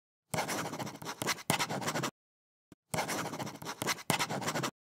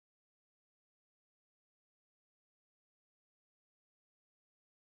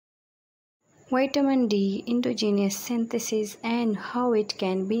Vitamin D endogenous synthesis and how it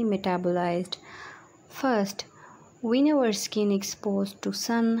can be metabolized. First, when our skin exposed to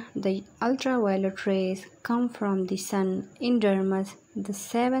sun, the ultraviolet rays come from the sun in dermis. The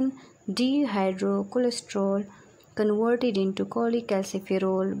 7-dehydrocholesterol converted into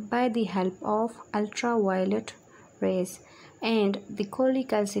cholecalciferol by the help of ultraviolet rays, and the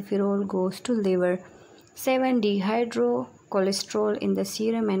cholecalciferol goes to liver. 7-dehydrocholesterol in the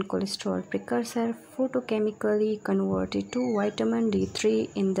serum and cholesterol precursor photochemically converted to vitamin D3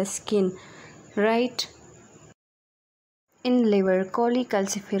 in the skin, right? In liver,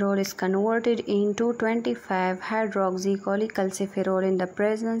 cholecalciferol is converted into 25-hydroxycholecalciferol in the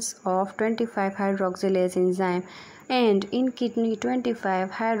presence of 25-hydroxylase enzyme, and in kidney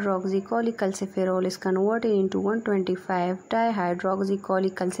 25-hydroxycholecalciferol is converted into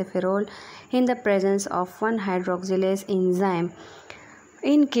 125-dihydroxycholecalciferol in the presence of 1-hydroxylase enzyme.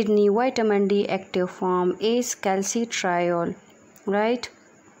 In kidney, vitamin D active form is calcitriol, right?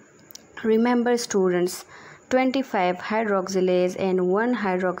 Remember students, 25-hydroxylase and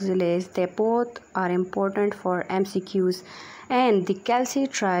 1-hydroxylase, they both are important for MCQs, and the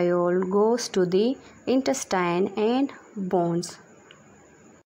calcitriol goes to the intestine and bones.